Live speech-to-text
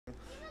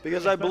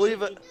Because I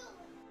believe it.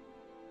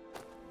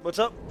 What's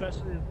up?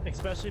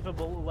 Especially if it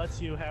lets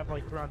you have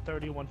like around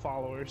 31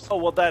 followers. Oh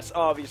well, that's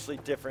obviously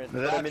different.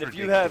 But I mean, if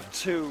you ridiculous. have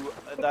 2,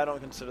 I don't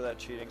consider that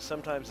cheating.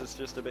 Sometimes it's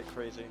just a bit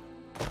crazy.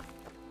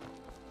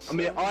 I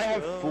mean, I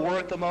have 4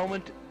 at the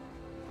moment.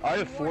 I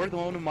have 4 at the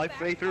moment in my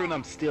playthrough, and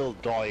I'm still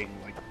dying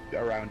like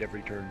around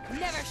every turn.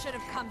 Never should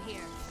have come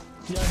here.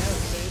 Yeah, I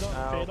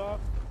have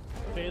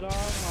fade off.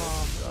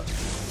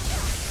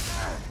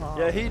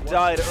 Yeah, he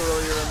died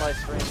earlier in my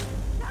stream.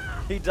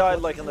 He died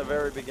like in the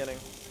very beginning.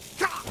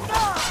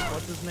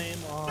 What's his name?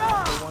 The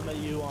one that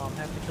you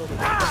have to kill the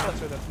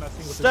professor that's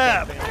messing with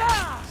Stab! his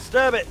family.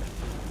 Stab it!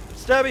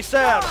 Stabby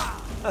stab!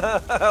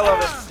 I love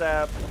it,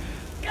 stab.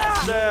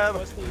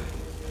 Stab!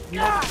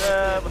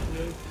 Stab!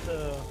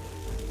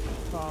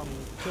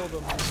 Kill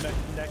the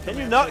neck. Can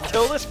you not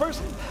kill this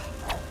person?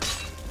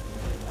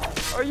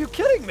 Are you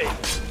kidding me?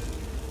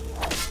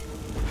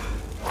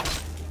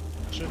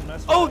 Shouldn't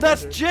mess with Oh, that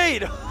that's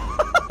either. Jade!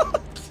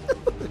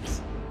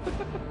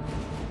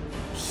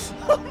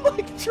 I'm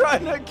like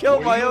trying to kill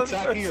Were my you own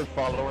attacking person. your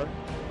follower?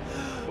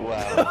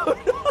 Wow.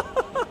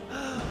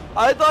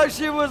 I thought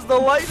she was the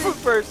lightning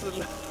person.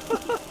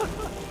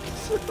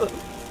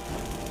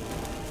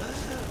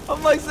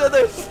 I'm like sitting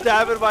there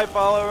stabbing my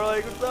follower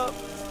like, what's up?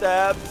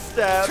 Stab,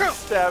 stab,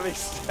 stabby,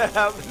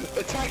 stab.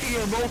 Attacking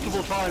her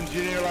multiple times,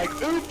 and you're like,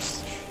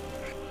 oops!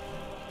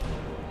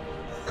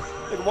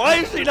 Like, why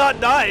is she not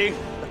dying?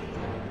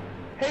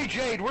 Hey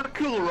Jade, we're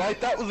cool, right?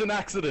 That was an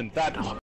accident. That